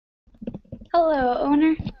Hello,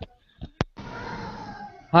 owner.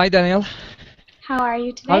 Hi Daniel, How are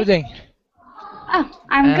you how are you today? doing? Oh,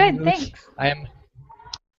 I'm I'm good, good. thanks. I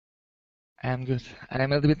am good.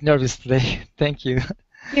 I'm a little bit nervous today. Thank you.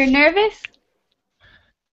 You're nervous?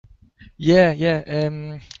 Yeah.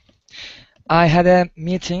 I had a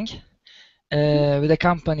meeting with a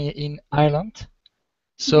company in Ireland,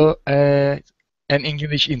 Hmm. so an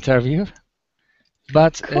English interview,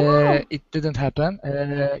 but Cool. it didn't happen.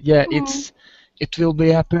 Yeah, Oh. it will be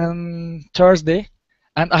happen Thursday,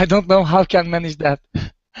 and I don't know how can manage that.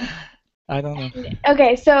 I don't know.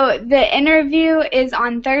 Okay, so the interview is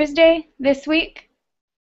on Thursday this week?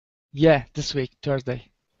 Yeah, this week,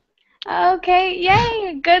 Thursday. Okay,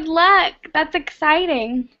 yay, good luck. That's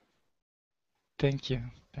exciting. Thank you.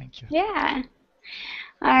 Thank you. Yeah.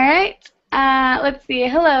 All right. Let's see.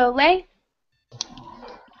 Hello, Lei.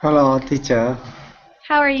 Hello, teacher.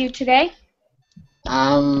 How are you today?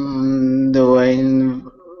 I'm doing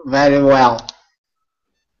very well.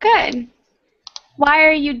 Good. Why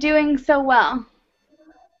are you doing so well?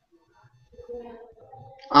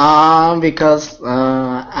 Because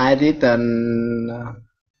I didn't,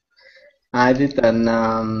 I didn't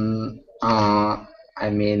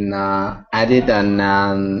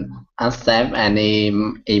accept any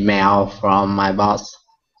email from my boss.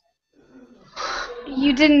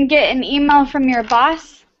 You didn't get an email from your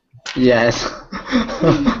boss? Yes.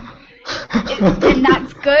 And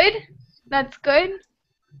that's good? That's good?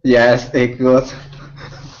 Yes, it's good.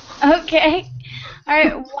 Okay. All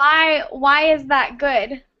right. Why is that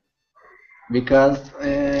good? Because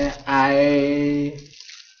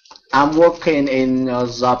I'm working in a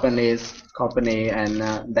Japanese company and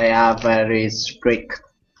they are very strict.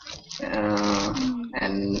 Mm.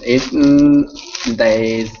 And if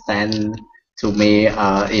they send to me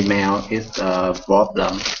email, it's a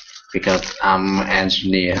problem because I'm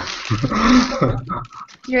engineer.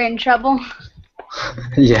 You're in trouble.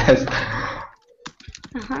 Yes.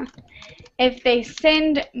 Uh-huh. If they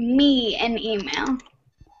send me an email,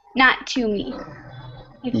 not to me.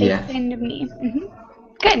 If they Yes. send me.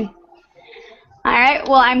 Good. All right.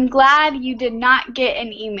 Well, I'm glad you did not get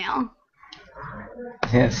an email.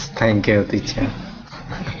 Yes. Thank you, teacher.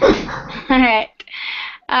 All right.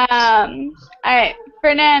 All right.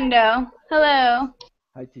 Fernando. Hello.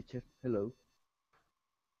 Hi, teacher. Hello.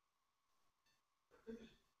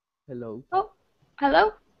 Hello. Oh,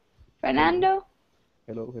 hello. Hello. Fernando.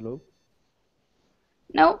 Hello. Hello.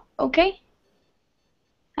 No. Okay.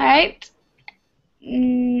 All right.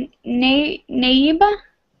 Naiba.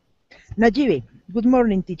 Najibi, good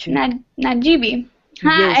morning, teacher. Najibi.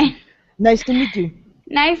 Yes, Hi. nice to meet you.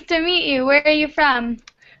 Nice to meet you. Where are you from?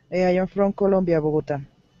 I am from Colombia, Bogota.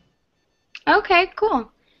 Okay,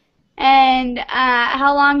 cool. And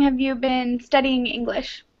how long have you been studying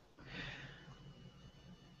English?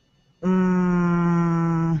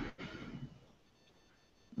 Mm,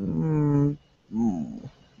 mm, mm,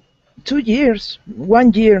 2 years,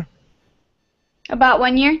 1 year. About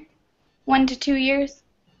 1 year? 1 to 2 years?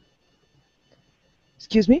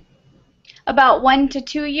 Excuse me? About 1 to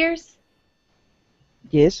 2 years?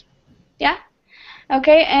 Yes. Yeah?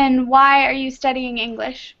 Okay, and why are you studying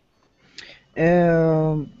English?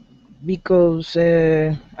 Um, because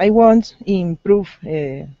I want improve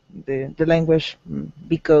the language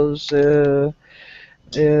because uh,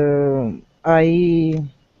 I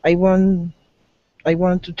I want I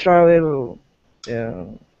want to travel. Uh,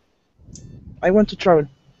 I want to travel.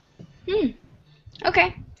 Hmm.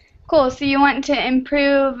 Okay. Cool. So you want to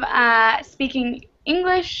improve speaking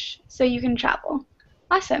English so you can travel.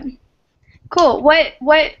 Awesome. Cool.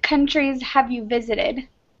 What countries have you visited?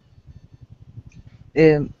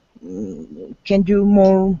 Um, can you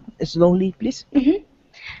more slowly, please? hmm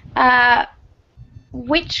Uh,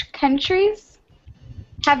 which countries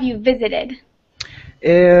have you visited?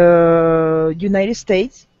 United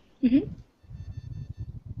States, hmm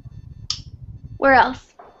Where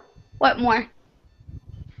else? What more?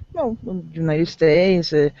 no, United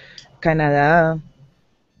States, Canada.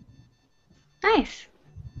 Nice.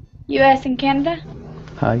 US and Canada?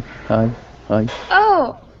 Hi. Hi. Hi.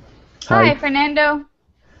 Oh, Hi. hi, Fernando.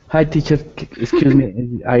 Hi, teacher. Excuse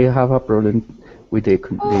me. I have a problem with the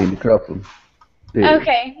Oh, microphone. The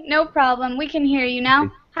okay, no problem. We can hear you now.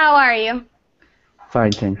 okay. How are you?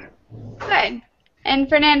 Fine, thanks. Good. And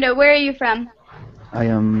Fernando, where are you from? I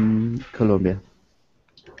am Colombia.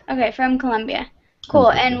 Okay, from Colombia. From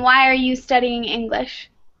Cool. And Colombia. why are you studying English?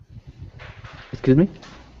 Excuse me.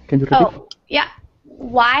 Can you repeat? Oh, yeah.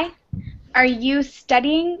 Why are you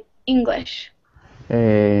studying English?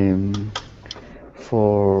 Um,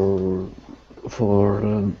 for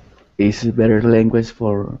is better language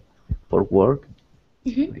for for work,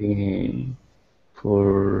 Mhm. for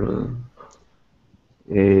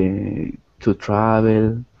to travel,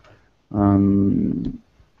 and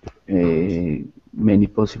many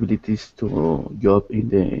possibilities to job in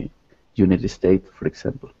the United States, for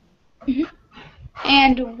example. Mhm.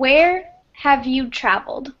 And where have you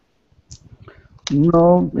traveled?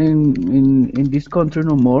 No, in this country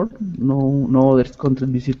no more. No other country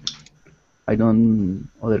visit. I don't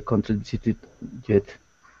other country visited yet.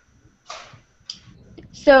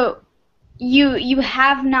 So you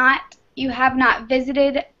have not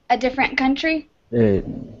visited a different country? Uh,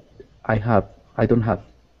 I have. I don't have.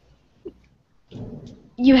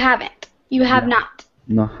 You haven't. You have Yeah. not.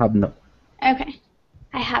 No have no. Okay.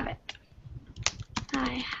 I haven't.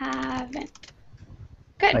 I haven't.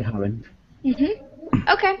 I Good. haven't. Mhm.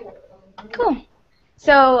 Okay. Cool.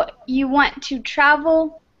 So you want to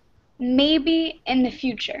travel maybe in the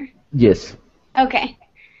future. Yes. Okay.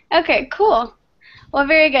 Okay, cool. Well,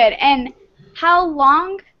 very good. And how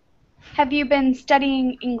long have you been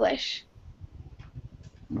studying English?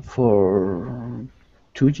 For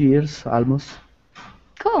 2 years almost.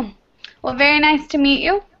 Cool. Well, very nice to meet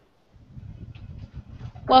you.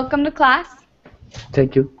 Welcome to class.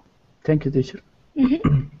 Thank you. Thank you, teacher.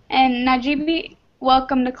 And Najibi,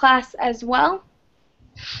 welcome to class as well.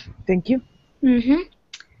 Thank you.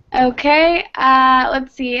 Okay,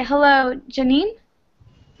 let's see. Hello, Janine.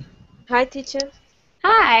 Hi, teacher.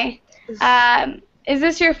 Hi. Is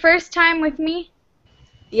this your first time with me?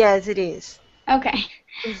 Yes, it is. Okay.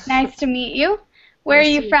 Nice to meet you. Where are Nice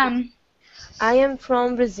to you meet from? I am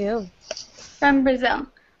from Brazil. From Brazil.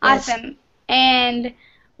 Yes. Awesome. And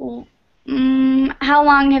how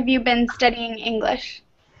long have you been studying English?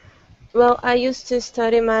 Well, I used to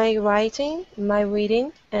study my writing, my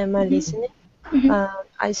reading, and my listening.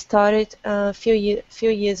 I started a few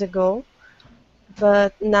years ago,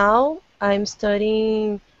 but now I'm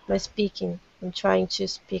studying my speaking. I'm trying to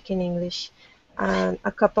speak in English. And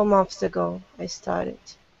a couple months ago, I started.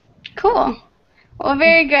 Cool. Well,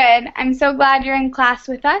 very good. I'm so glad you're in class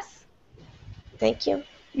with us. Thank you.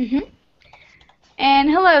 And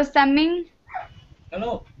hello, Summing.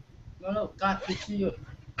 Hello. Hello. Glad to see you.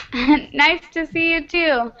 Nice to see you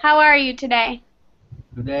too. How are you today?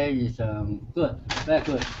 Today is good. Very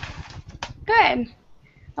good. Good.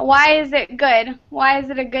 Why is it good? Why is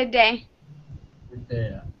it a good day? Good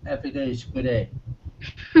day. Every day is good day.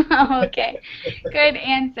 Okay. Good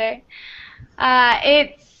answer.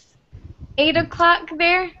 It's 8 o'clock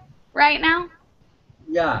there right now?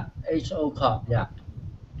 Yeah, 8 o'clock. Yeah.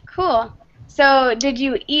 Cool. So, did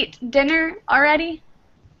you eat dinner already?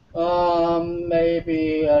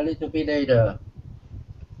 Maybe a little bit later.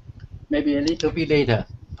 Maybe a little bit later.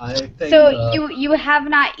 I think. So, you have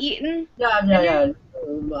not eaten? Yeah.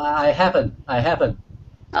 I haven't.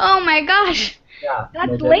 Oh my gosh. Yeah.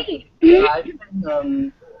 That's maybe, late. I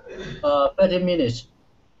think 30 minutes.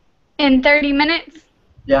 In 30 minutes?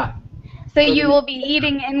 Yeah. So 30 you will be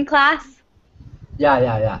eating in class?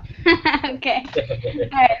 Yeah. Okay. All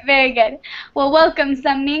right, very good. Well, welcome,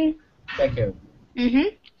 Summing. Thank you.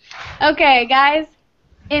 Okay, guys.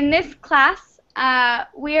 In this class,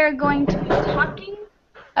 we are going to be talking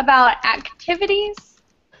about activities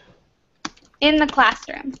in the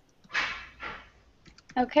classroom.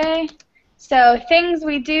 Okay? So things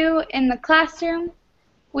we do in the classroom,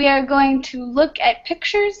 we are going to look at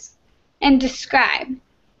pictures and describe.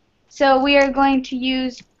 So we are going to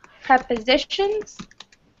use prepositions.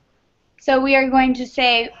 So we are going to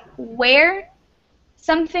say where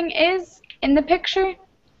something is in the picture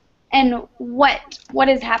and what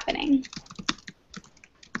is happening.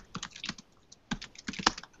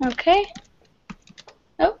 Okay?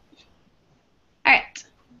 Oh. Alright.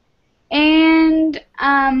 And,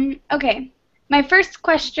 okay. My first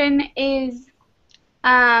question is,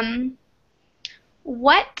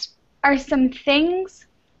 what are some things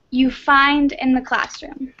you find in the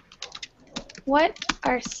classroom? What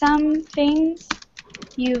are some things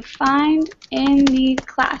you find in the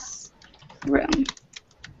classroom?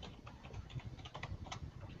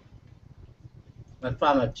 I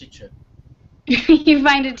found a teacher. You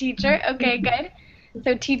find a teacher? Okay, good.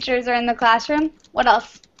 So teachers are in the classroom. What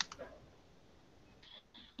else?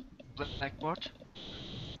 Blackboard.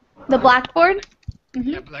 The blackboard?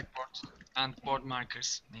 Yeah, blackboard and board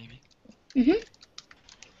markers, maybe.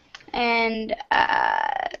 And,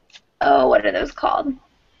 what are those called?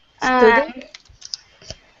 Student?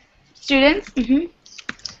 Students?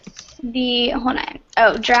 Hold on.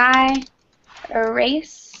 Oh, dry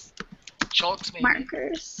erase Chalks, maybe.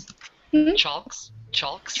 markers. Chalks.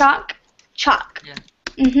 Chalk? Chalk. Yeah.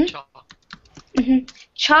 Chalk.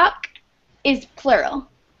 Chalk is plural.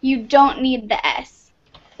 you don't need the S.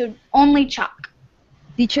 So only chalk.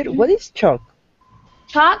 Teacher, what is chalk?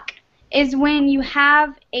 Chalk is when you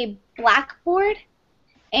have a blackboard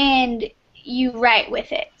and you write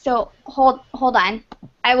with it. So hold on.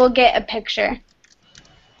 I will get a picture.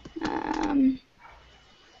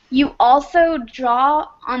 You also draw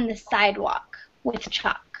on the sidewalk with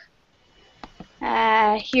chalk.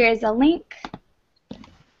 Here is a link.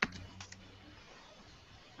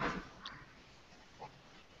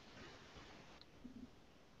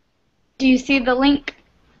 Do you see the link?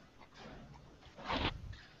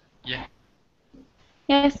 Yeah.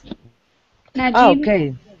 Yes? Najib? Ah,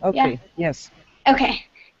 okay. Okay. Yes. Okay,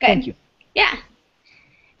 good. Thank you. Yeah.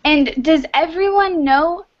 And does everyone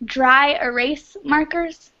know dry erase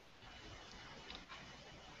markers?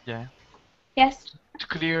 Yeah. Yes? To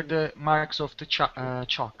clear the marks of the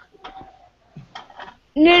chalk.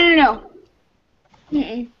 No.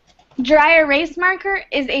 Mm-mm. Dry erase marker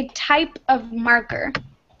is a type of marker.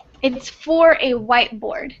 It's for a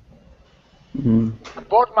whiteboard. Mm.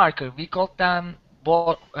 Board marker. We call them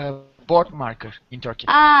board marker in Turkey.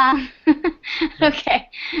 Ah,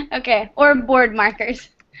 okay. Or board markers.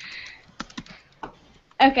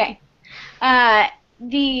 Okay.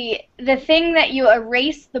 The thing that you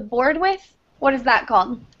erase the board with, what is that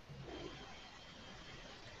called?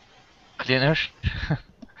 Cleaner.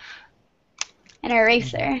 An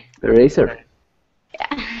eraser. Eraser.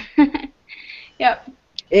 Yeah. Yep.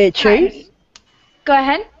 Chairs, Go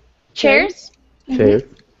ahead. Chairs. Chairs.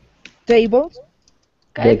 tables,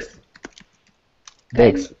 Good. Decks.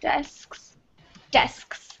 Good. Desks.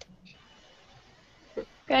 Desks.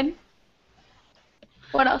 Good.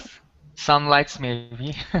 What else? Sunlights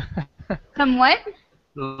maybe. Some what?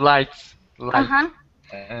 Lights. Uh-huh.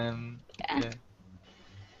 Yeah.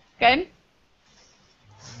 Good.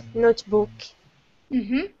 Notebook.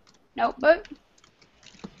 Notebook.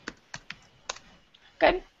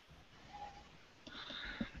 Good.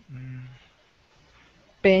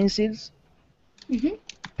 pencils,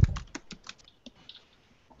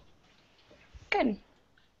 Good.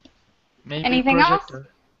 Maybe Anything else? Projector.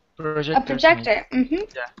 A projector.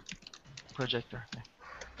 Yeah. Projector. Yeah.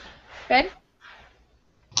 Good.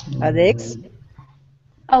 a desk,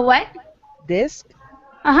 A what? desk,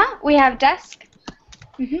 We have desk.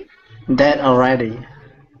 That already.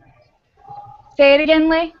 Say it again,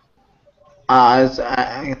 Lee.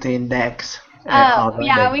 I think Dex. Oh,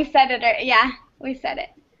 yeah, we said it. We said it.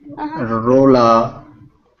 Ruler.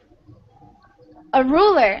 A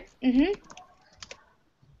ruler.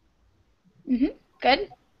 Good.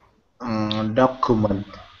 Document.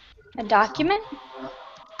 A document.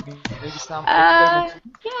 Maybe some Yeah,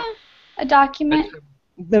 a document.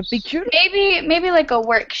 the picture, Maybe like a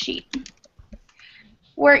worksheet.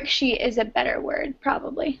 Worksheet is a better word,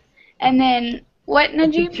 probably. And then what,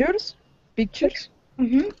 Najib? pictures, Pictures.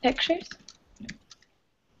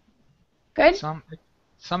 Good.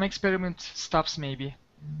 some experiment stuffs maybe.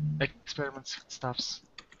 Experiment stuffs.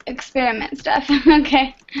 Experiment stuff.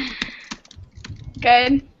 Okay.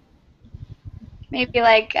 Good. Maybe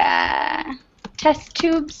like test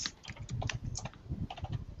tubes.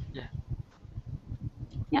 Yeah.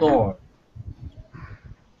 Door.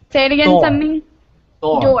 Say it again. Door. Something.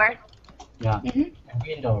 Door. Door. Yeah. A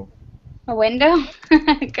window. A window.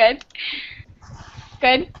 Good.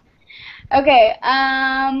 Good. Okay.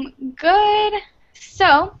 Good.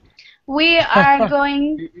 So we are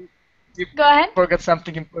going. Go ahead.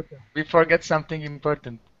 We forgot something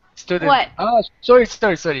important. Students. What? Oh, sorry.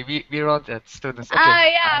 We wrote that. Students. Okay. Oh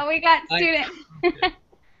yeah, we got students.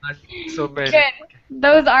 So bad. Good.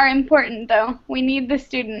 Those are important though. We need the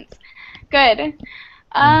students. Good.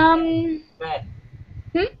 Friend.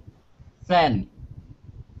 Friend.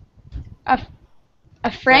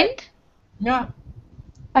 A friend? Yeah.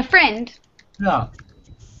 A friend? Yeah.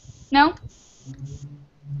 No?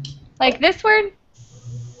 Like this word?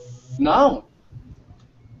 No.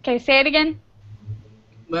 Okay, say it again.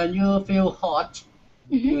 When you feel hot,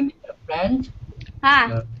 you need a friend.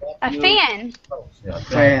 A fan.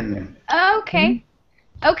 Fan. Okay.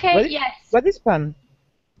 Okay, What is- yes. what is fan?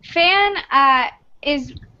 Fan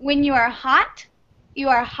is when you are hot. You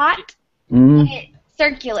are hot. Mm. It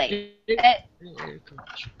circulates.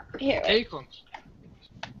 Here. Air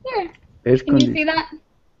Here. Air Can you see condition. that?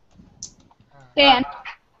 Fan.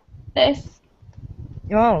 This.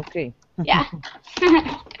 Oh, okay. Yeah.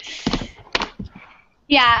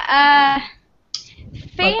 Yeah.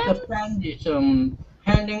 But Fan. the fan is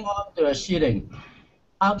hanging off the ceiling.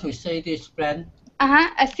 How to say this fan?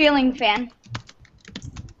 A ceiling fan.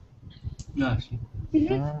 Yes.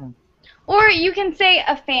 Or you can say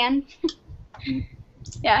a fan.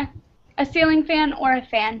 Yeah. A ceiling fan or a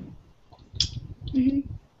fan. Good.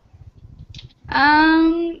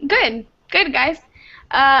 Good, guys.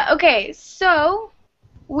 Okay, so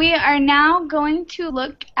we are now going to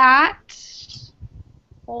look at,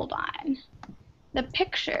 hold on, the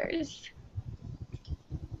pictures.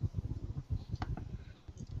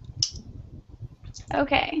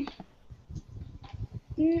 Okay.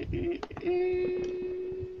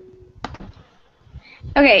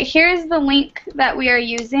 Okay, here's the link that we are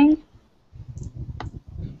using.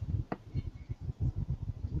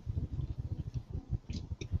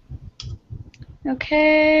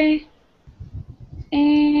 Okay.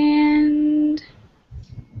 And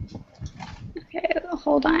okay,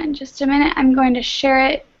 hold on just a minute. I'm going to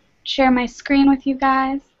share my screen with you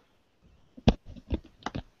guys.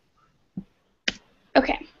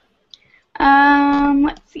 Okay.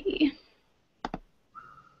 Let's see.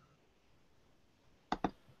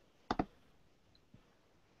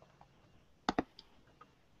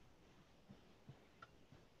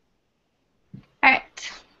 All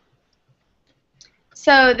right.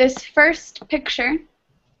 So this first picture,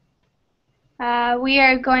 we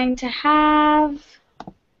are going to have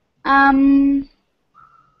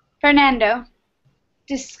Fernando.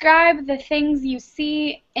 Describe the things you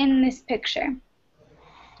see in this picture.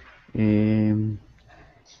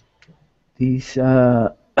 This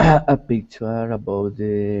a picture about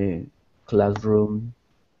the classroom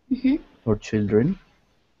for children.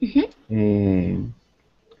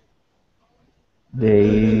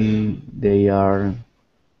 They are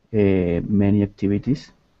many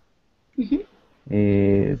activities.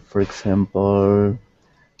 For example,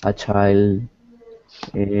 a child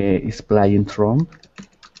is playing drum.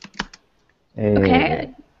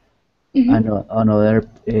 Okay.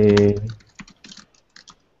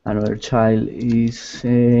 Another child is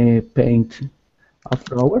paint a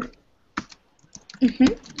flower,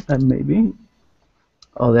 and maybe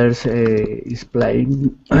others is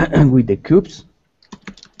playing with the cubes.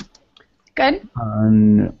 Good.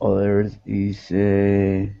 And others is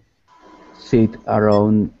sit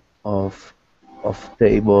around of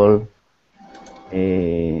table,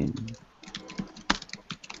 and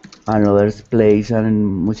others plays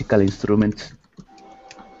and musical instruments.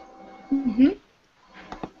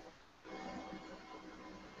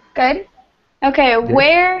 Good. Okay,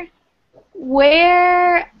 Yes.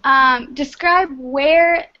 Describe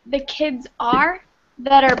where the kids are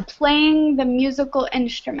that are playing the musical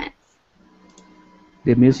instruments.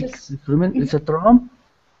 The music instrument is a drum,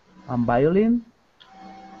 and violin,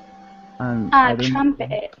 and I don't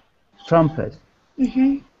Trumpet. trumpet,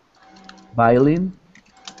 violin,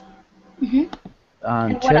 and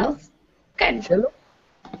And what cello. else? Good. Cello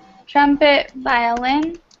Trumpet,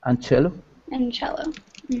 violin, and cello. and cello.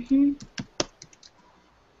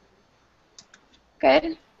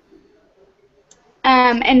 Good.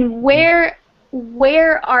 And where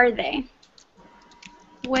are they?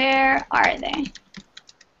 Where are they?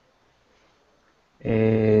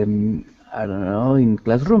 I don't know, in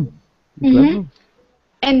classroom. Classroom.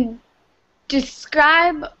 And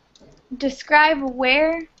describe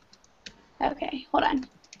where. Okay, hold on.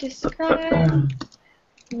 Describe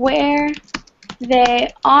where they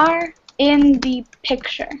are in the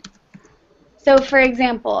picture. So, for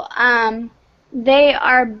example, they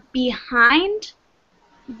are behind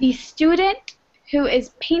the student who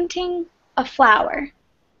is painting a flower.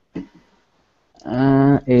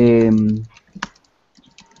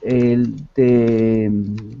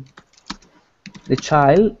 The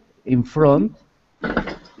child in front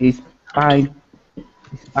is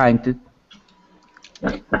painted.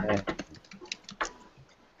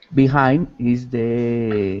 Behind is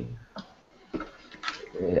the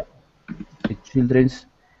children's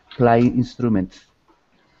playing instruments.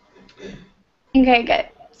 Okay, good.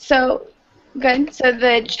 So, good. So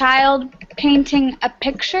the child painting a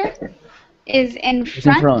picture is in front. It's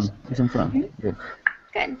in front. It's in front. Yes.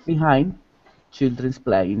 Good. Behind, children's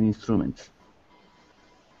playing instruments.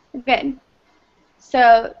 Good.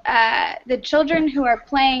 So the children who are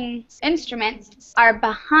playing instruments are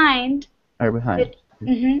behind.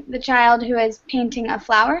 The child who is painting a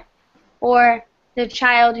flower, or the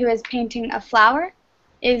child who is painting a flower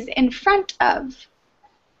is in front of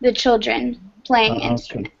the children playing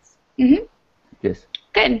instruments. Yes.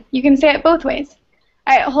 Good. You can say it both ways.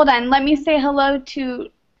 All right, hold on. Let me say hello to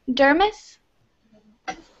Dermis.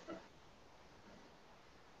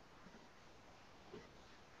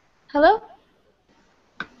 Hello?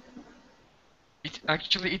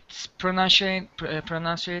 It's pronounced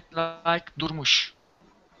like Durmuş.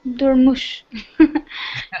 Durmuş.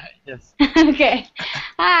 Yes. Okay.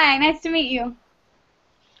 Hi, nice to meet you.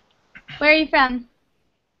 Where are you from?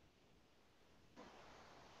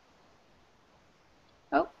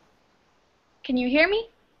 Can you hear me?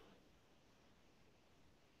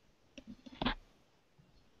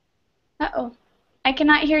 Uh-oh. I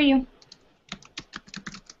cannot hear you.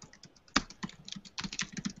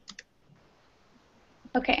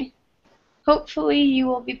 Okay. Hopefully you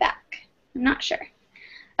will be back. I'm not sure.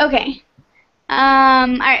 Okay. All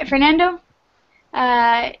right, Fernando.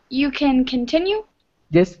 You can continue.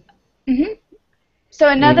 Yes. So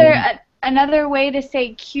another way to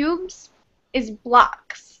say cubes is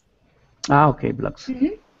blocks. Okay, blocks.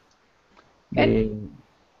 Good. The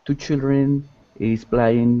two children is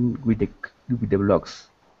playing with the blocks.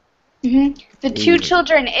 The two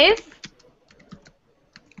children is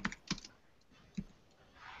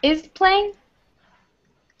playing?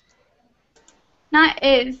 Not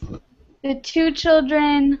is. The two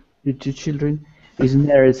children The two children is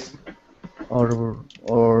nearest or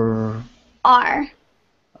are.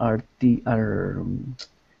 are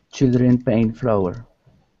children playing flower.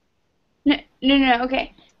 No,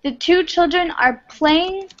 okay. The two children are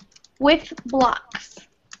playing with blocks.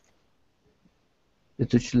 The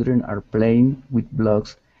two children are playing with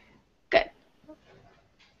blocks. Good.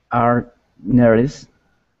 Are nearest.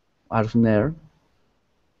 Are near.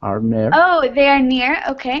 Oh, they are near.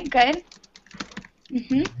 Okay, good.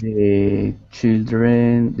 The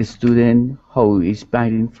student who is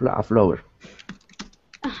painting a flower.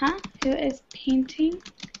 Who is painting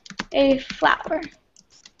a flower?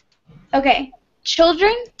 Okay.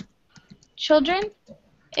 Children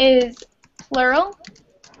is plural.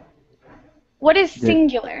 What is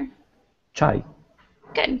singular? Child.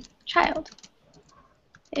 Good. Child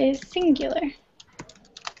is singular.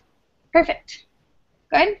 Perfect.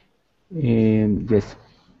 Good. Yes.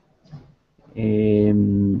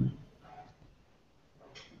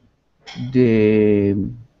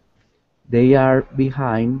 They are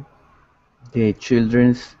behind the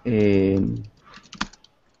children's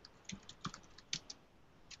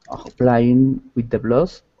playing with the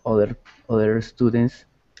blocks. Other students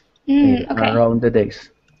Okay. around the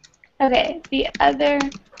desk. Okay. The other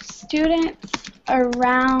students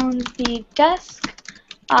around the desk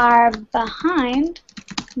are behind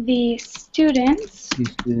the students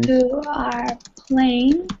who are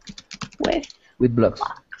playing with blocks.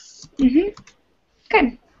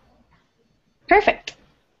 Good. Perfect.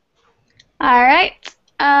 All right.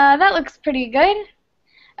 That looks pretty good.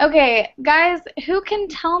 Okay, guys, who can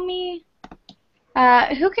tell me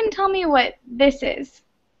what this is?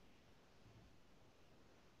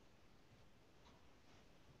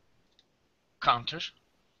 Counter,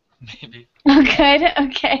 maybe. Oh, good.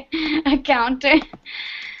 Okay. A counter.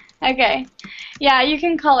 Okay. Yeah, you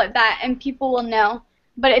can call it that and people will know.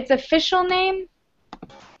 But its official name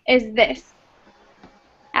is this.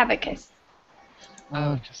 Abacus.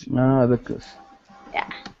 Abacus. Yeah.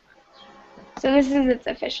 So this is its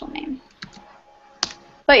official name.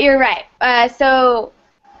 But you're right. So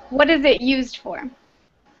what is it used for?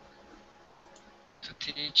 To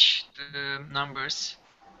teach the numbers.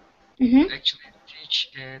 Actually, teach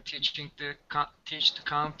the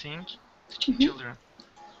counting to children.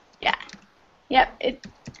 Yeah. Yep.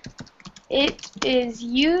 It is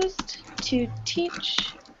used to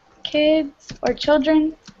teach kids or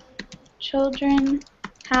children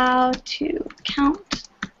how to count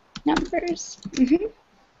numbers.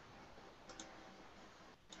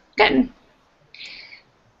 Good.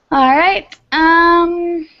 All right.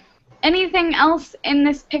 Anything else in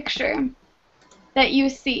this picture that you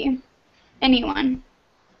see? Anyone?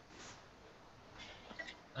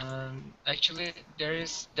 Actually,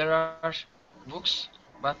 there are books,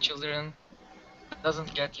 but children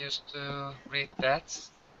doesn't get used to read that.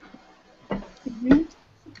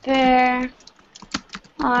 There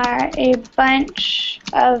are a bunch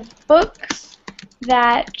of books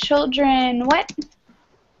that children what?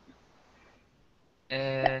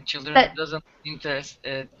 Children doesn't interest.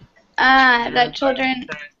 That children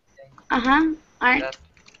aren't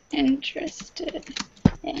interested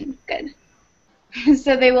in. Good.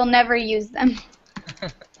 So they will never use them.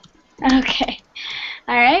 Okay.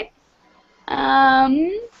 All right.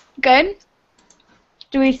 Good.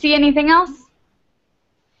 Do we see anything else?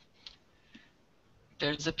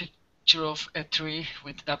 There's a picture of a tree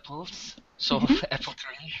with apples. So apple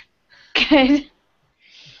tree. Good.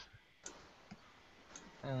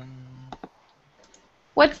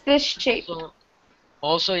 What's this shape?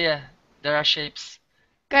 Also, yeah, there are shapes.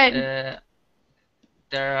 Good.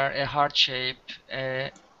 There are a heart shape,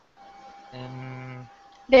 a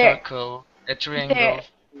there. Circle, a triangle. There.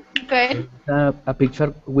 Good. A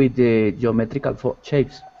picture with the geometrical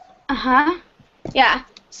shapes. Yeah.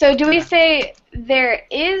 So do we say there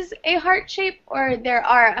is a heart shape or there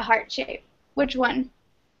are a heart shape? Which one?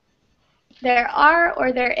 There are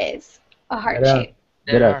or there is a heart There are. shape?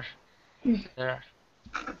 There There are. There are.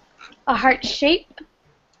 A heart shape?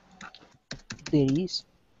 There is.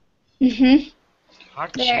 Mm-hmm.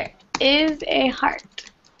 Heart There shape. is a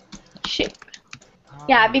heart shape. Ah.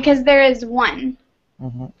 Yeah, because there is one.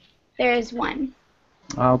 Mm-hmm. There is one.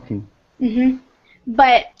 Okay. Mm-hmm.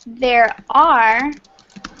 But there are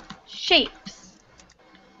shapes,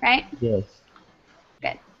 right? Yes.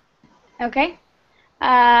 Good. Okay.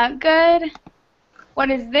 Good. What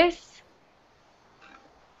is this?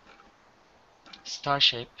 Star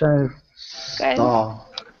shape. Tire. Good. Star.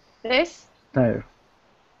 This? Tire.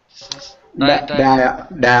 This is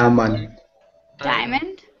Diamond.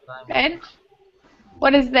 Diamond. Good.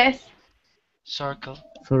 What is this? Circle.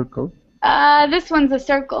 Circle. This one's a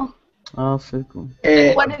circle. Circle.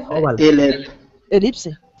 What is this? Oval. Ellipse. Ellipse.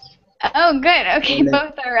 Oh, good. Okay, Ellipse.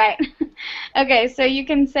 both are right. Okay, so you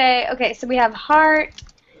can say, okay, so we have heart,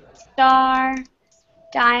 star,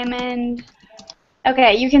 diamond.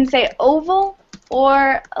 Okay, you can say oval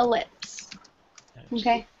or ellipse.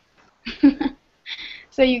 Okay.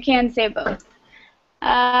 So you can say both.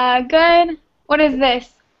 Good. What is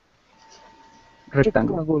this?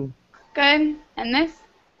 Rectangle. Rectangle. Good. And this?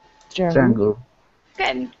 Triangle. Triangle.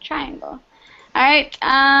 Good. Triangle. All right.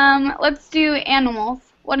 Let's do animals.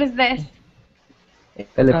 What is this?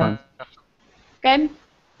 Elephant. Good.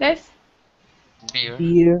 This? Beer.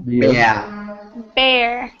 Deer. Deer.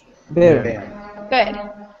 Bear. Bear. Bear. Good.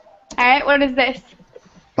 All right. What is this?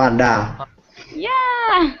 Panda.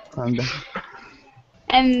 Yeah. Panda.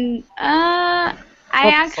 And I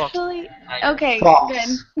Fox. actually. Okay.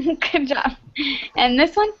 Fox. Good. Good job. And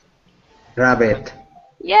this one? Rabbit.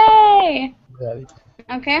 Yay. Rabbit.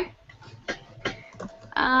 Okay.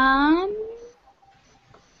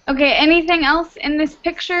 Okay, anything else in this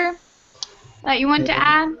picture that you want to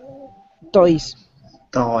add? Toys.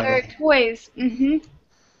 There are Toy. toys.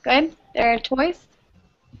 Good. There are toys.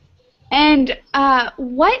 And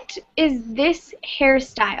what is this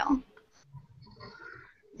hairstyle?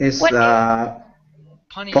 It's What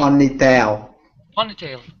Pony. ponytail.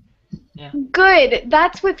 Ponytail. Good.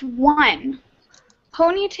 That's with one.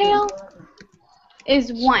 Ponytail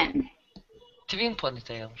is one. Twin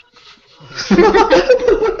ponytail.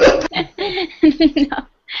 No.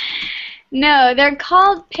 No, they're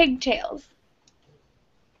called pigtails.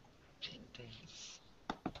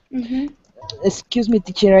 Excuse me,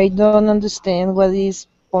 teacher. I don't understand what is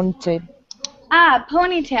ponytail. Ah,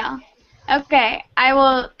 ponytail. Okay, I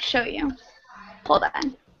will show you. Hold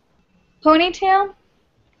on. Ponytail?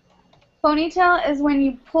 Ponytail is when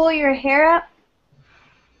you pull your hair up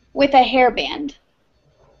with a hairband.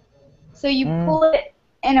 So you pull it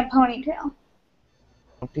in a ponytail.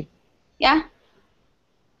 Okay. Yeah?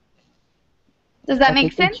 Does that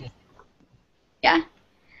make thank sense? you. Yeah?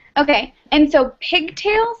 Okay, and so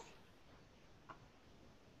pigtails?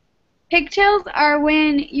 Pigtails are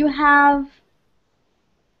when you have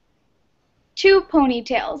two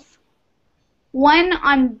ponytails. One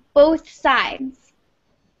on both sides.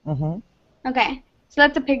 Okay, so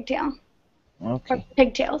that's a pigtail. Okay. Or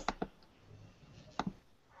pigtails.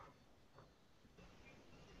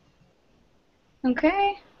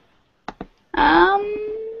 Okay.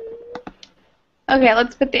 Okay,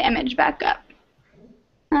 let's put the image back up.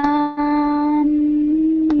 Okay.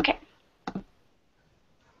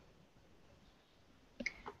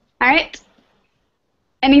 All right.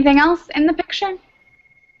 Anything else in the picture?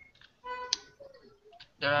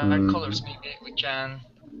 There are colors. Maybe we can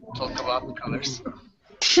talk about the colors.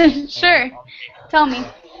 Sure. Tell me.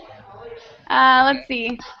 Let's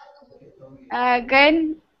see.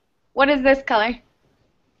 Good. What is this color?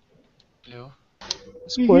 Blue.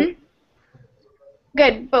 Square.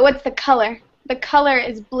 Good, but what's the color? The color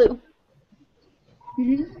is blue.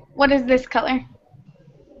 What is this color?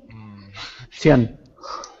 Cyan.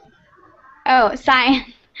 Oh, cyan.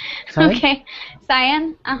 Cyan? Okay,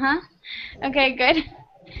 cyan. Okay, good.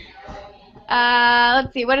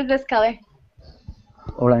 Let's see. What is this color?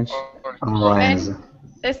 Orange. Orange.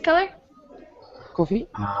 This color? Coffee.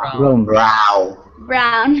 Brown. Brown.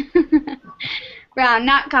 Brown. Brown,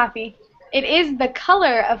 not coffee. It is the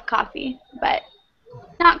color of coffee, but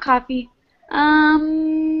not coffee.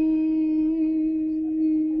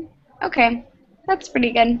 Okay, that's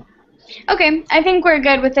pretty good. Okay, I think we're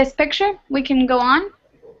good with this picture. We can go on.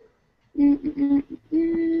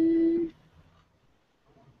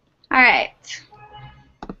 All right.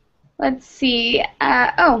 Let's see.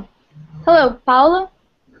 Oh, hello, Paulo.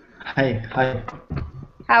 Hi.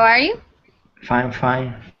 How are you?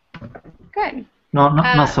 Fine. Good. No,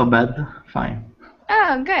 not so bad. Fine.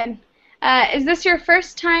 Oh, good. Is this your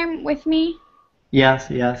first time with me? Yes.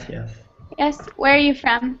 Yeah. Yes. Where are you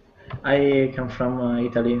from? I come from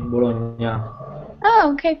Italy, Bologna. Oh,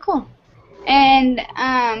 okay, cool. And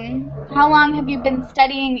how long have you been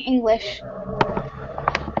studying English?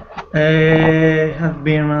 I have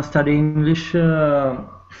been studying English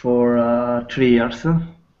for 3 years,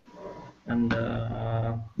 and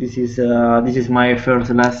this is my first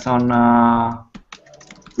lesson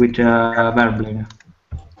with Verbling.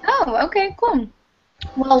 Oh, okay, cool.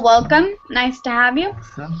 Well, welcome. Nice to have you.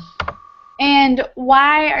 So, And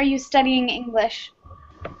why are you studying English?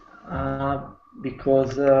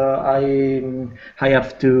 because I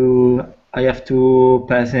have to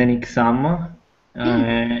pass an exam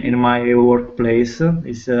in my workplace.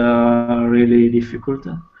 It's really difficult,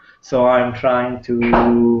 so I'm trying to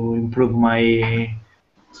improve my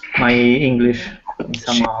English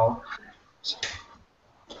somehow.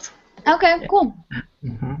 Okay, cool.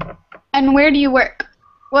 Mhm. And where do you work?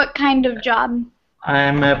 What kind of job?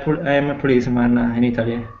 I'm a policeman in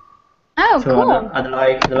Italy. Oh, So cool. I'd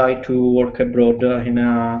like to work abroad in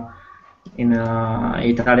a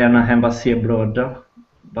Italian embassy abroad,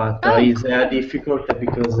 but Oh, it's cool. difficult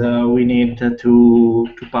because we need to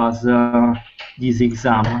pass this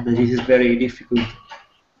exam. This is very difficult.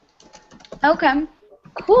 Okay.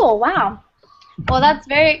 Cool. Wow. Well, that's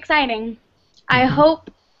very exciting.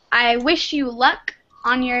 I wish you luck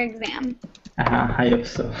on your exam. I hope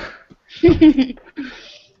so.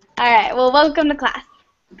 All right. Well, welcome to class.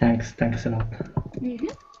 Thanks a lot.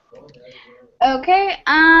 Okay.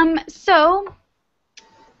 So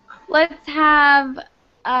let's have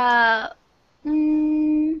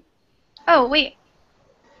oh wait.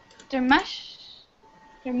 Dermush?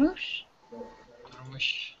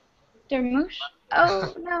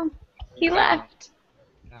 Oh no. He left.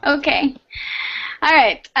 Okay. All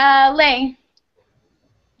right. Lei,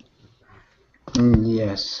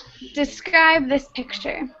 Yes. describe this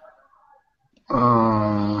picture.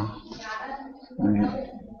 Uh, mm,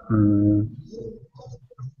 mm,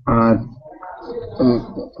 uh,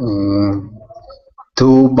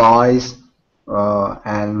 Two boys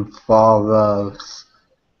and four girls.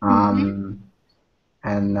 And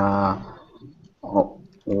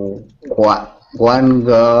one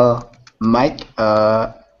girl make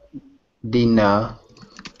a dinner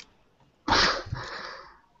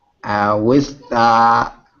with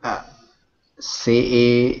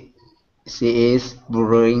she is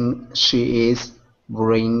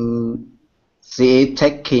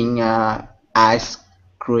taking ice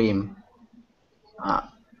cream.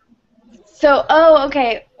 So, oh,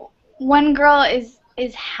 okay. One girl is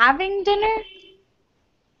having dinner?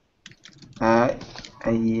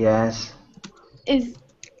 Yes.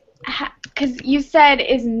 Because you said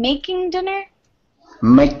is making dinner?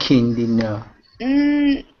 Making dinner.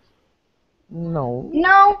 No.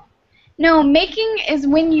 No, making is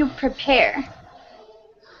when you prepare.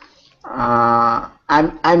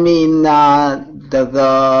 I mean the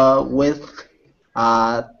girl with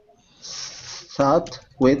shirt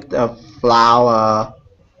with a flower.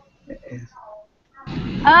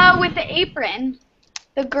 With the apron.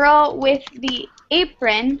 The girl with the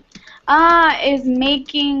apron is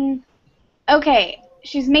making. Okay,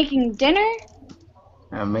 she's making dinner.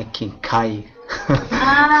 Making cake.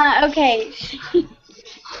 Okay.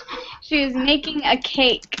 She is making a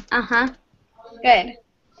cake. Good.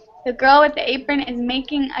 The girl with the apron is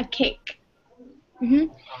making a cake.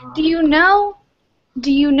 Do you know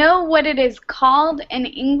what it is called in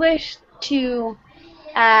English to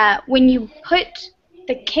when you put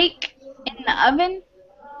the cake in the oven?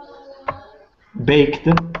 Baked.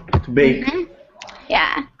 To bake.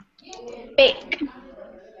 Yeah. Bake.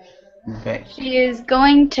 Bake. She is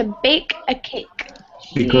going to bake a cake.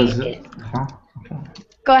 Because Okay.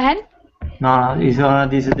 Go ahead. no, this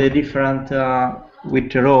is the different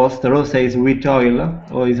with roast. Roast is with oil,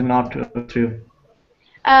 or is not true?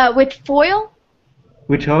 With foil?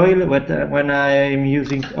 With oil, when I am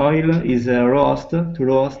using oil is roast, to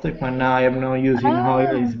roast. When I am not using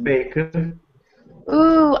oil is bake.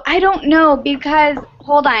 Ooh, I don't know because,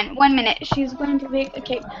 hold on, 1 minute. She's going to bake a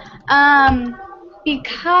cake.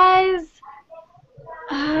 Because,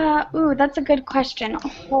 ooh, that's a good question.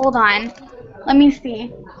 Hold on. Let me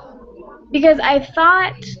see. Because I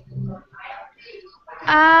thought,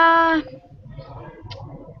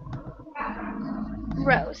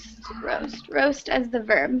 roast as the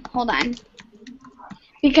verb. Hold on.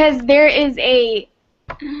 Because there is a...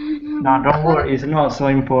 No, don't worry. It's not so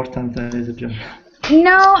important as a job.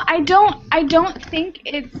 No, I don't think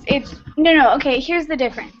it's no. Okay, here's the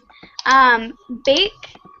difference.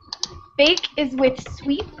 Bake is with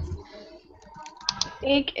sweets.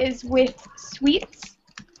 Bake is with sweets.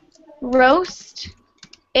 Roast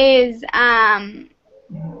is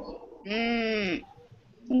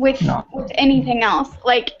with No. anything else.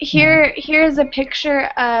 Like here's a picture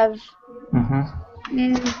of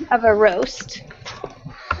a roast.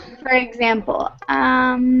 For example,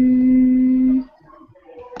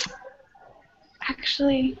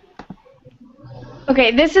 actually,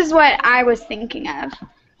 okay, this is what I was thinking of.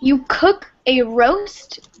 You cook a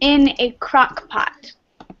roast in a crock pot.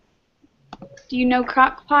 Do you know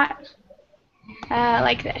crock pot?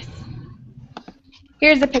 Like this.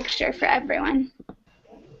 Here's a picture for everyone.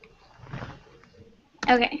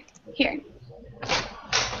 Okay, here.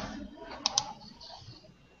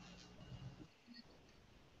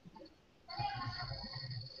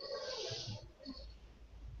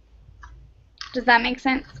 Does that make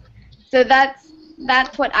sense? So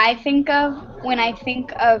that's what I think of when I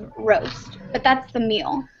think of roast, but that's the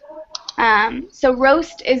meal. So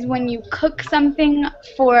roast is when you cook something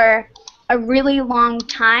for a really long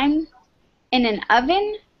time in an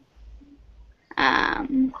oven. Yeah,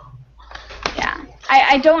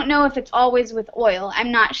 I don't know if it's always with oil.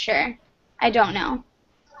 I'm not sure. I don't know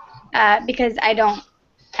because I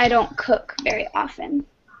don't cook very often.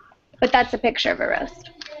 But that's a picture of a roast.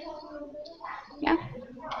 Yeah.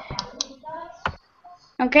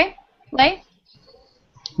 Okay, Lei?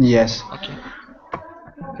 Yes. Okay.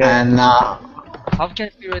 And How can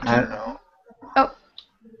it be written? Oh,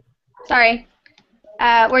 sorry.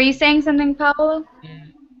 Were you saying something, Pablo?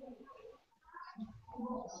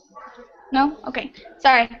 No? Okay.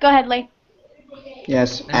 Sorry. Go ahead, Lei.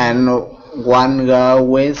 yes, and one girl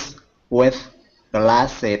with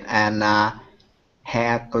glasses and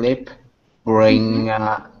hair clip bring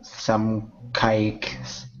some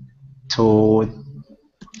cakes to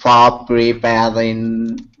for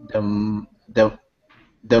preparing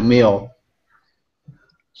the meal.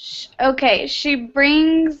 Okay, she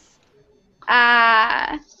brings,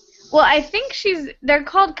 well, I think they're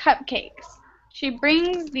called cupcakes. She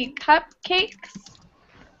brings the cupcakes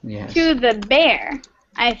Yes. to the bear,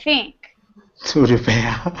 I think. To the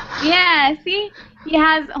bear. Yeah, see? He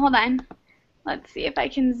has, hold on. Let's see if I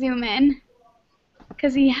can zoom in.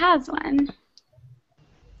 Because he has one.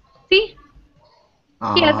 See?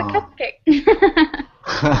 He has a cupcake.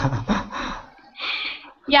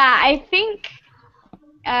 Yeah, I think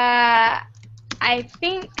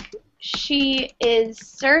she is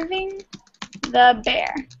serving the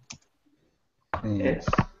bear. Yes.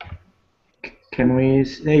 Can we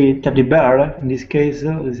say teddy bear in this case?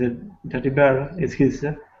 Is it teddy bear? Is his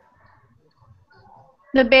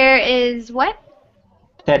The bear is what?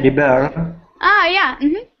 teddy bear? Ah, yeah.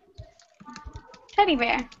 Teddy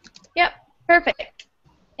bear. Yep, perfect.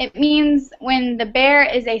 It means when the bear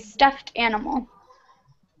is a stuffed animal.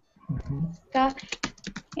 Stuffed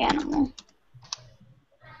animal.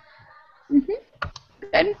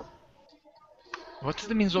 Good. What is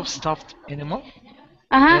the meaning of stuffed animal?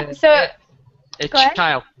 So, A go ahead.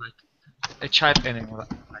 child, like a child animal,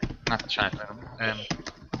 like, not child animal,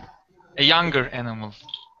 a younger animal,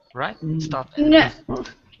 right? Stuffed.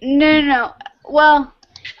 No. Well,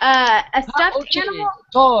 a stuffed Okay. animal.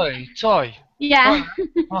 Toy. Yeah.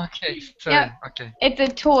 Okay. Sorry. Yep. Okay. It's a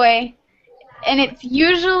toy, and it's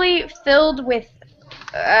usually filled with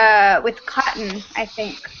cotton, I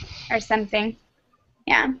think, or something.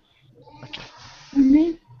 Yeah. Okay.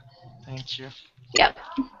 Thank you. Yep.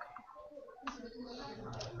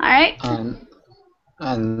 All right.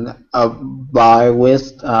 And a boy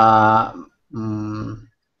with the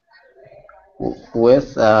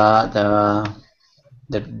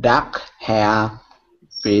dark hair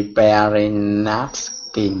preparing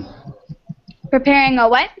napkin. Preparing a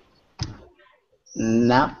what?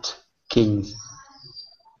 Napkins.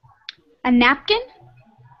 A napkin?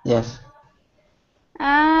 Yes.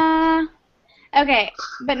 Okay,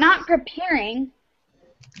 but not preparing.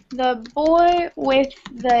 The boy with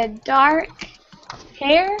the dark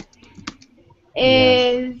hair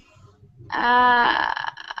is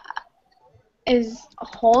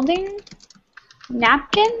holding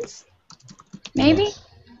napkins, maybe? Yes.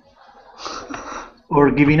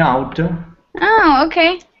 Or giving out? Oh,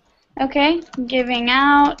 okay. Okay, giving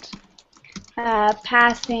out,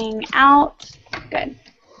 passing out. Good.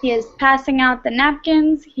 He is passing out the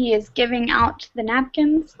napkins. He is giving out the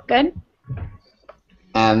napkins. Good.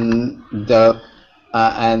 And the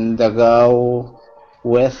girl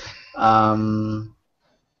with a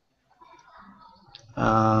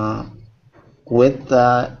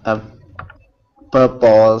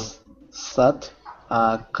purple shirt,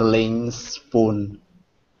 clean spoon.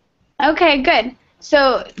 Okay, good.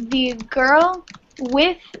 So the girl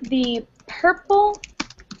with the purple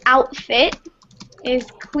outfit is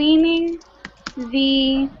cleaning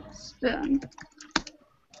the spoon.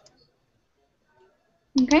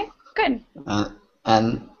 Okay, good. And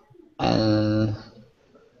and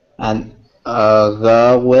and a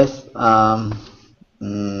girl with mm,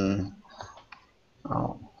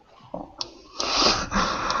 oh,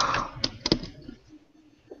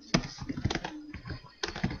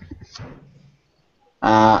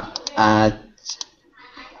 uh, uh,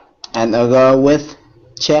 and a girl with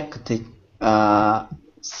checked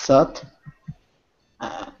shirt.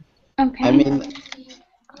 Uh, Okay. I mean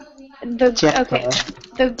Okay.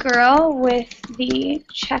 The girl with the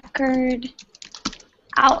checkered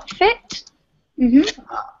outfit.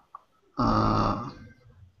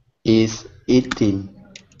 Is eating.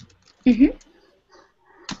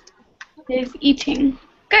 Is eating.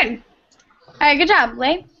 Good. All right. Good job,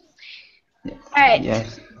 Lay. All right.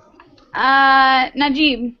 Yes.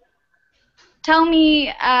 Najib, tell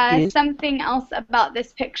me Yes. something else about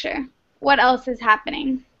this picture. What else is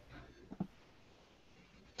happening?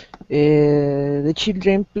 The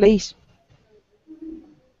children plays.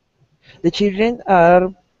 The children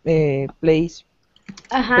are plays.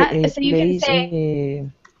 So you can Plays. say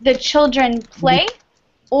the children play,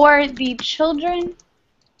 or the children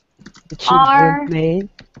The children play.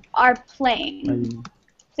 are playing.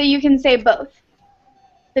 So you can say both.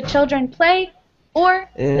 The children play, or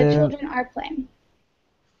the children are playing.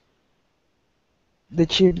 The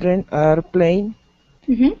children are playing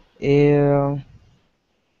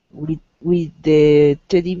with the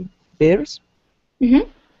teddy bears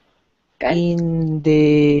Good.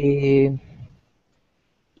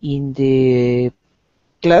 in the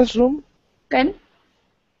classroom. Good.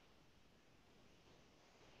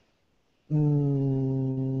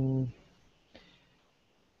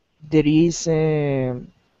 There is in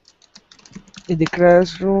the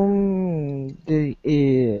classroom the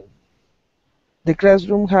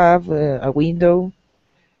classroom have a window,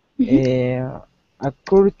 a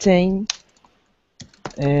curtain,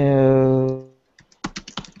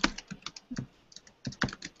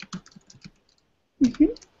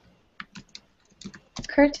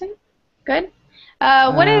 Curtain. Good.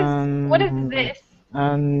 What is this?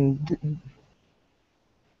 and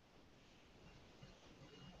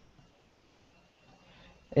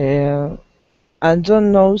I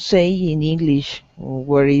don't know say in English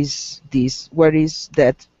where is this? Where is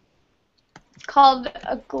that? It's called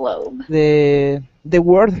a globe. The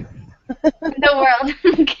word The world.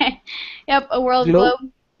 Okay. Yep, a world globe.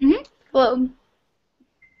 globe. Globe.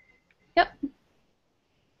 Yep.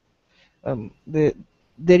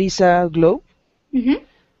 There is a globe. Mm-hmm.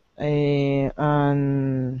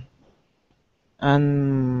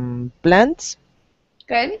 And plants.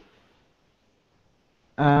 Good.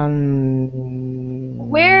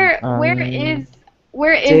 Where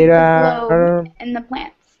is the globe in the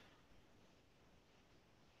plants?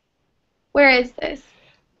 Where is this?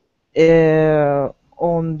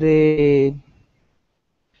 On the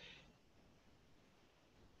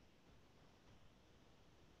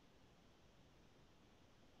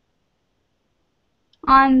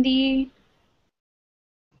On the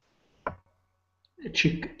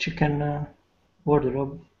chicken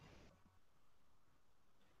wardrobe.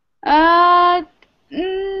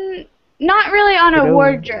 Not really on a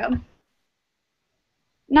wardrobe.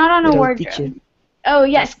 Not on a wardrobe. Teacher. Oh,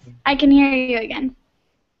 yes, I can hear you again.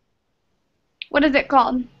 What is it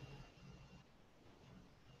called?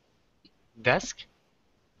 Desk?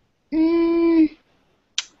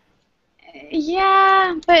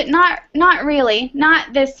 Yeah, but not really.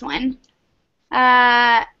 Not this one.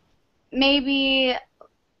 Maybe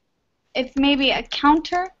it's maybe a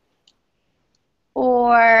counter,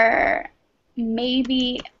 or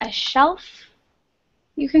maybe a shelf,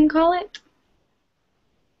 you can call it.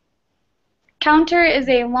 Counter is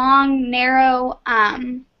a long, narrow,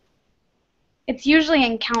 it's usually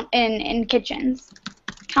in kitchens.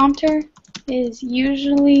 Counter is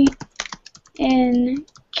usually in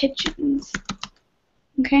kitchens.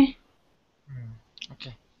 Okay?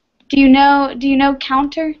 Okay. Do you know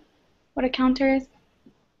counter? What a counter is?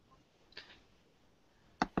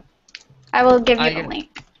 I will give you the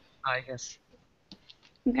link. I guess.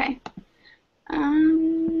 Okay.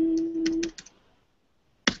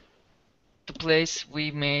 The place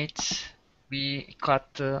we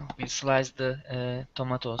sliced the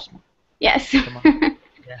tomatoes. Yes.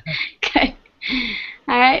 Yeah. Good.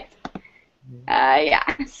 All right.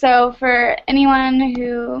 Yeah. So for anyone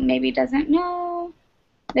who maybe doesn't know,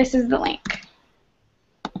 this is the link.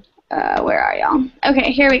 Where are y'all?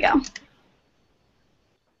 Okay, here we go.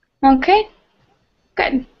 Okay.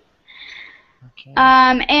 Good. Okay.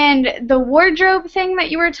 And the wardrobe thing that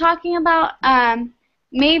you were talking about,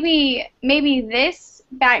 maybe this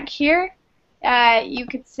back here, you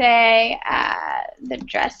could say the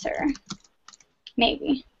dresser,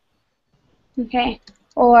 maybe. Okay,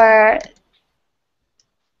 or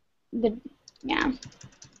yeah,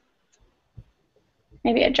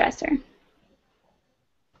 maybe a dresser.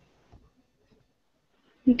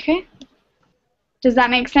 Okay, does that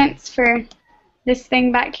make sense for this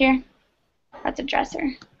thing back here? That's a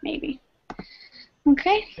dresser, maybe.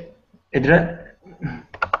 Okay, A, dre-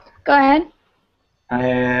 go ahead.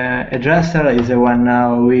 a dresser is the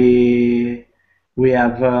one we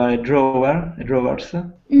have drawers.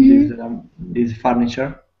 This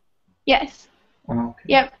furniture. Yes. Okay.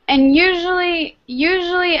 Yep, and usually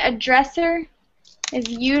a dresser is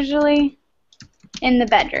usually in the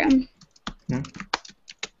bedroom.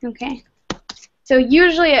 Okay. So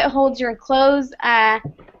usually it holds your clothes,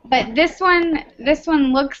 but this one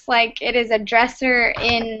looks like it is a dresser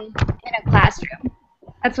in a classroom.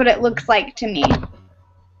 That's what it looks like to me.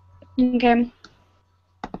 Okay.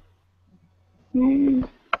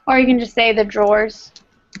 Or you can just say the drawers.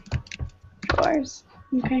 Drawers.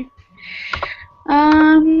 Okay.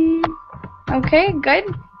 Okay, good.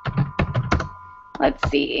 Let's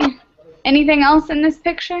see. Anything else in this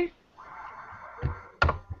picture?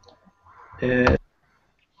 There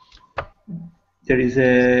is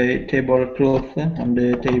a tablecloth on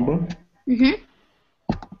the table.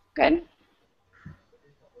 Good.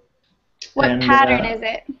 What And, pattern is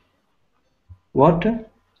it? What?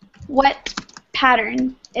 What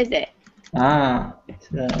pattern is it? It's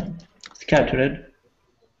scattered.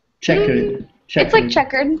 Checkered. It's like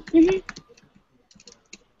checkered.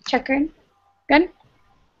 Checkered. Good.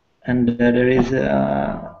 And there is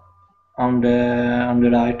on the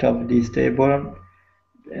right of this table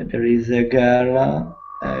there is a girl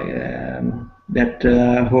that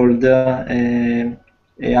hold a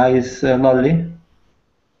ice lolly.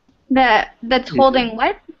 That's holding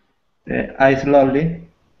what? Ice lolly.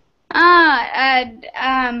 A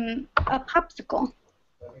popsicle.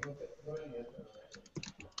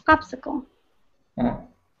 Popsicle.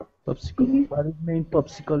 Popsicle. What does it mean,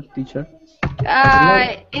 popsicle, teacher?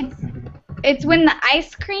 It's when the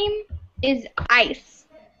ice cream is ice.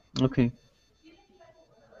 Okay.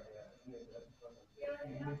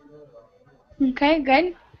 Okay,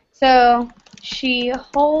 good. So she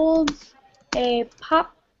holds a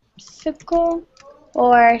popsicle,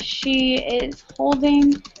 or she is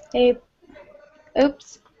holding a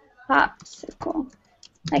popsicle,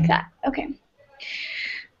 like that. Okay.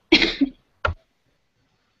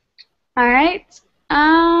 All right.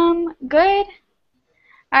 Good.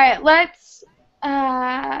 All right. Let's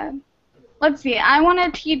see. I want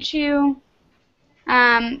to teach you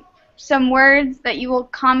some words that you will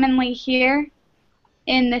commonly hear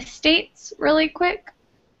in the States really quick.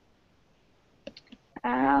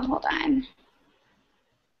 Hold on.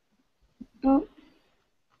 Oh.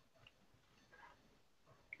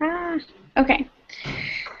 Okay.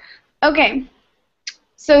 Okay.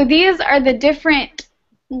 So these are the different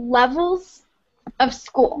levels of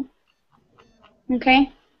school.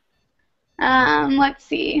 Okay. Let's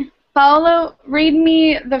see. Paolo, read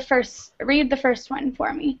the first one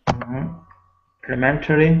for me.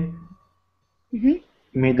 Elementary.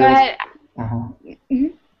 Middle. Go ahead.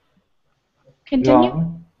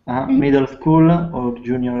 Continue. Middle school or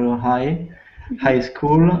junior high. High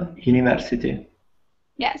school. University.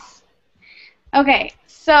 Yes. Okay.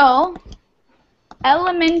 So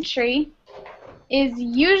elementary is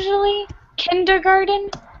usually kindergarten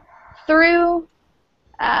through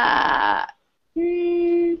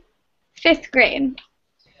 5th grade.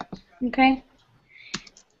 Okay.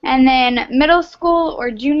 And then middle school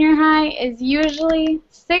or junior high is usually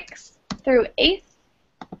 6th through 8th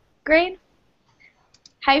grade.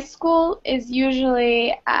 High school is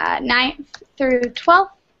usually 9th through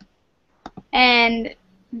 12th. And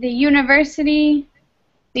the university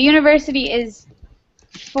is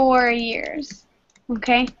 4 years.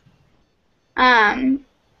 Okay.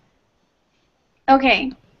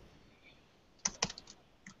 Okay.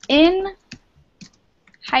 In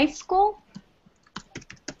high school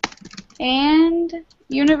and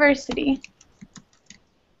university.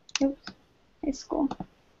 High school.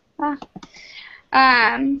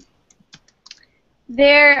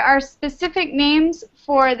 There are specific names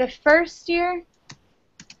for the first year,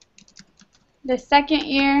 the second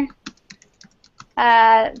year,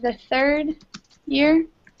 the third year,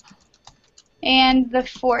 and the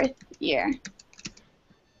 4th year.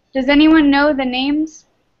 Does anyone know the names?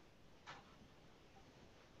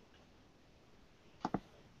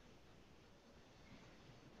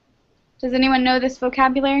 Does anyone know this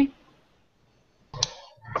vocabulary?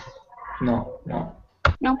 No.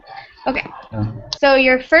 No? Okay. Uh, So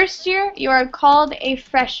your first year, you are called a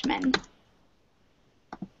freshman.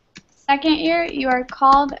 Second year, you are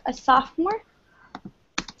called a sophomore.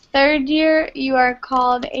 Third year, you are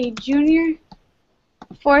called a junior.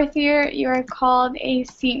 Fourth year, you are called a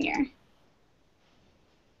senior.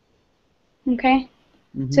 Okay?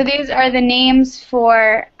 So these are the names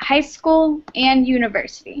for high school and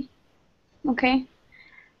university. Okay?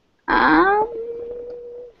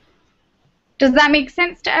 Does that make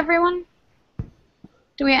sense to everyone?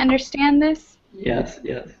 Do we understand this? Yes,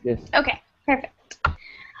 yes. Yes. Okay, perfect. All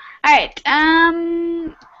right.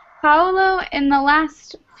 Paolo, in the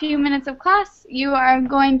last few minutes of class, you are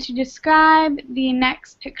going to describe the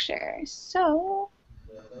next picture. So,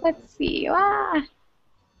 let's see.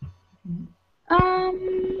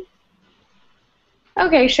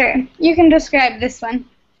 Okay, sure. You can describe this one.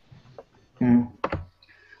 Mm.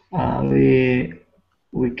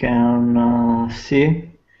 We can see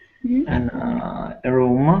a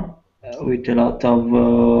room with a lot of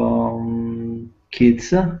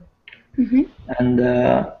kids, and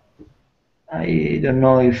I don't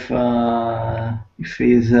know if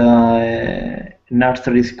it's a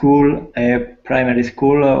nursery school, a primary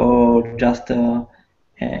school, or just a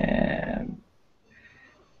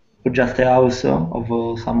house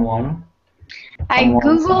of someone. I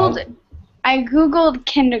Someone's house. googled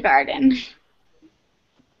kindergarten.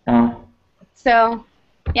 So,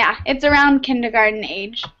 yeah, it's around kindergarten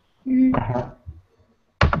age. Uh-huh.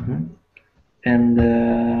 And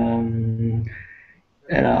the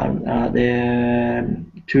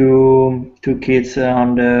two kids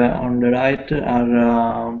on the right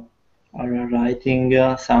are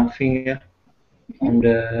writing something on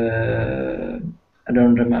the I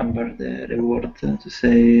don't remember the word to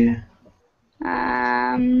say.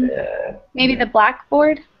 Maybe the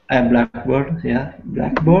blackboard. A blackboard, yeah,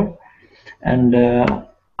 blackboard, and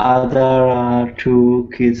other two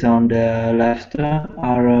kids on the left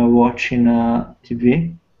are watching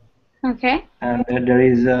TV. Okay. And there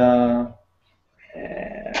is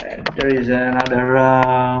another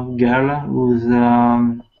girl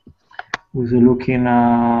who's looking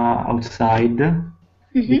outside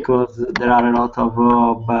because there are a lot of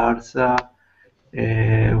birds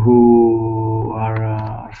who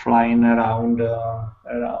are flying around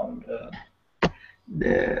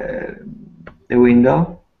the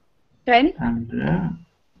window. Good.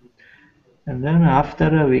 And then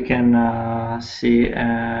after we can see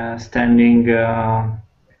standing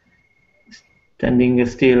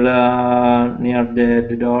still near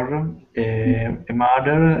the door a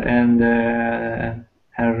mother and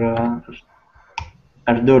her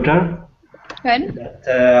daughter Good. that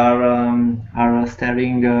are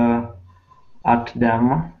staring at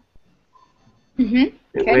them, Good.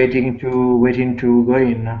 waiting to go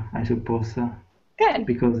in, I suppose, Good.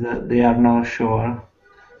 because they are not sure.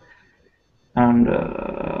 And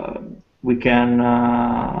we can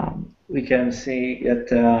see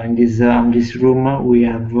that in this room we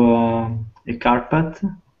have a carpet,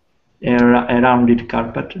 a rounded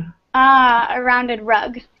carpet. A rounded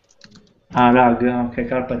rug. A rug. Okay,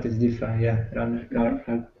 carpet is different. Yeah, rounded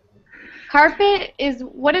rug. Carpet is.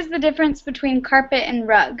 What is the difference between carpet and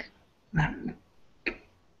rug?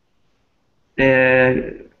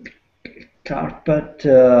 Carpet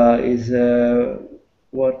is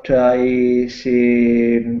what I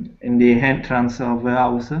see in the entrance of a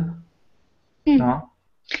house. No?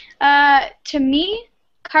 To me,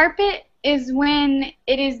 carpet is when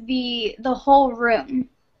it is the whole room.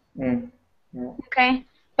 Okay?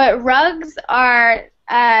 But rugs are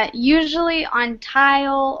usually on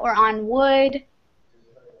tile or on wood,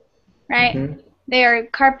 right? They are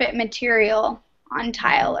carpet material on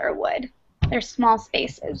tile or wood. They're small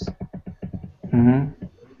spaces.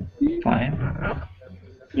 Fine.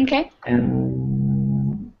 Okay.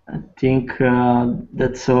 And I think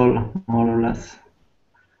that's all, more or less.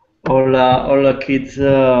 All the kids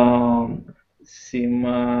seem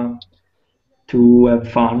to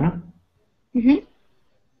have fun,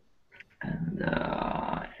 and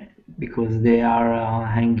because they are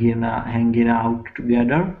hanging out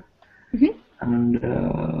together,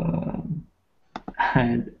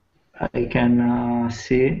 and I can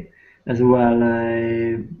see as well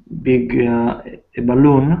a big a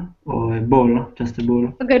balloon or a ball, just a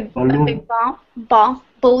ball. A big balloon. ball.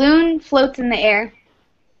 Balloon floats in the air.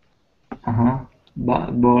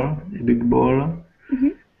 Ball, a big ball,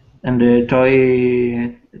 and a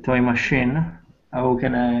toy machine. How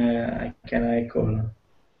can I call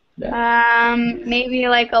that? Maybe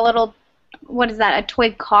like a little. What is that? A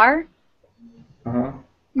toy car?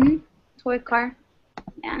 Toy car.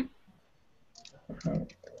 Yeah.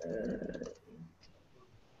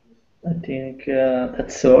 I think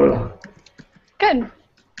that's all. Good.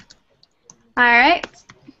 All right.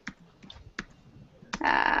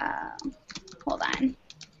 Hold on.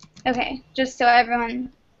 Okay, just so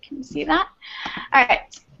everyone can see that. All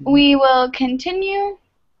right, we will continue.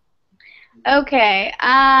 Okay,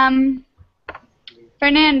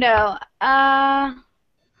 Fernando,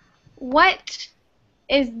 what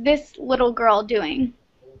is this little girl doing?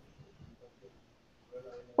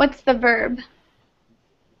 What's the verb?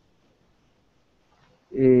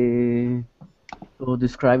 To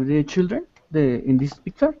describe the children in this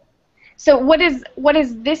picture. So what is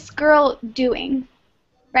this girl doing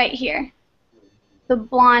right here? The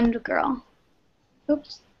blonde girl.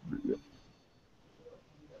 Oops.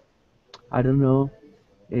 I don't know.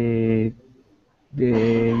 The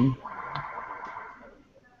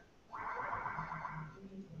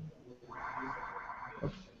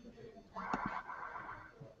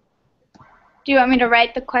Do you want me to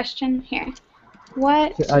write the question here?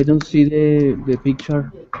 What? I don't see the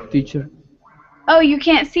picture, teacher. Oh, you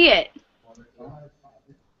can't see it.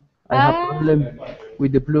 I have problem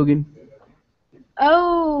with the plugin.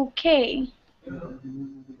 Okay.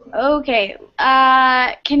 Okay.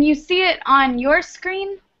 Can you see it on your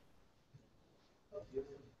screen?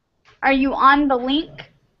 Are you on the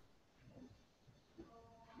link?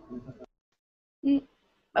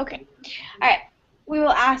 Okay. All right. We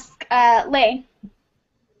will ask Lei.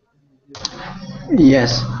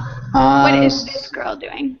 Yes. What is this girl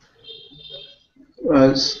doing?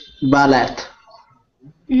 Ballet.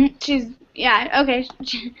 She's okay.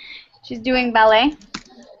 She's doing ballet.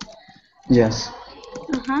 Yes.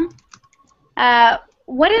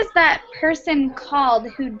 What is that person called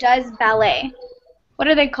who does ballet? What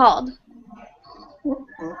are they called?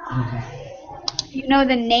 You know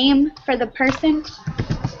the name for the person?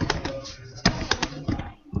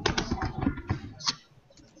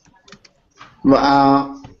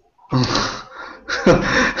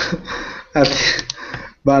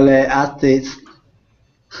 Ballet artist.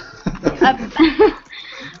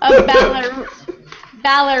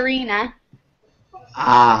 Ballerina.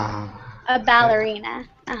 Ah. A ballerina.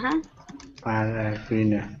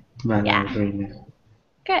 Ballerina. Yeah.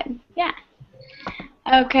 Good. Yeah.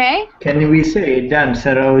 Okay. Can we say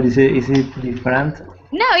dancer or is it different?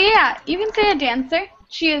 No, yeah, you can say a dancer.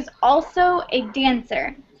 She is also a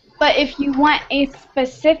dancer. But if you want a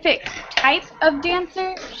specific type of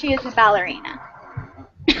dancer, she is a ballerina.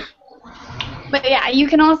 But yeah, you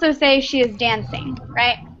can also say she is dancing,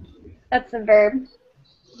 right? That's the verb.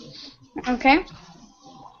 Okay.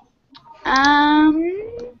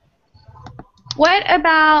 What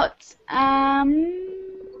about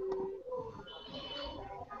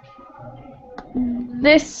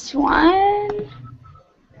this one?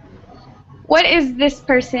 What is this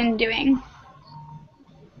person doing?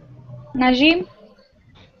 Najib?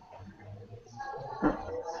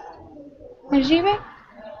 Najib?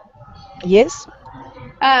 Yes.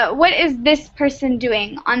 What is this person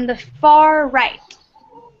doing on the far right?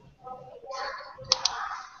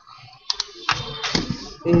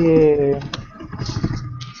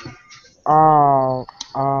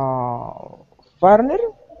 Farmer?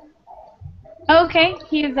 Okay,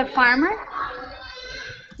 he is a farmer.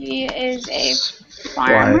 He is a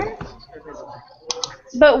farmer.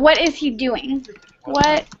 But what is he doing?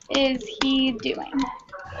 What is he doing?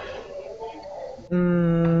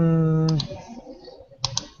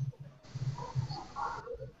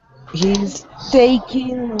 He's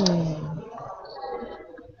taking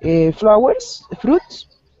flowers, fruits.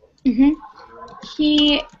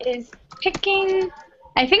 He is picking,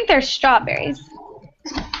 I think they're strawberries.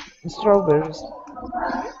 Strawberries.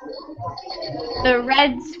 The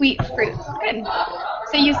red sweet fruit. Good.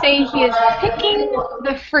 So you say he is picking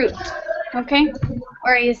the fruit, okay?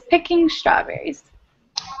 Or he is picking strawberries.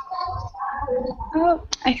 Oh,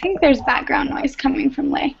 I think there's background noise coming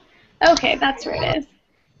from Lei. Okay, that's where it is.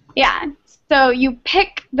 Yeah, so you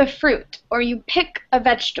pick the fruit or you pick a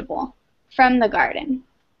vegetable from the garden.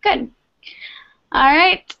 Good. All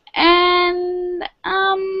right, and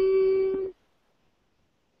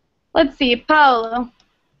let's see, Paolo.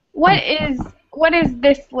 What is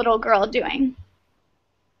this little girl doing?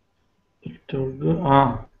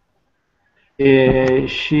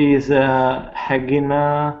 She's hugging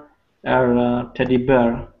her teddy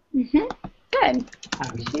bear. Good.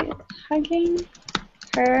 She is hugging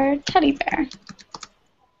her teddy bear.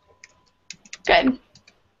 Good.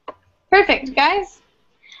 Perfect, guys.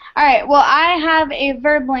 All right, well, I have a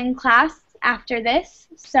Verbling class after this,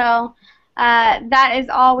 so that is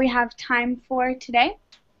all we have time for today.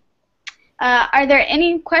 Are there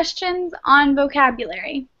any questions on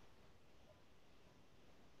vocabulary?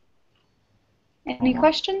 Any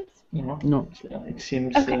questions? No. No. It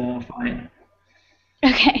seems Okay. fine.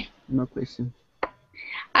 Okay. No question. All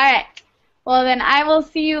right. Well, then I will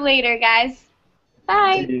see you later, guys.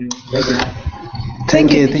 Bye. See you.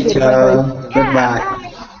 Thank you, teacher. teacher. Bye-bye. Yeah, Goodbye. bye.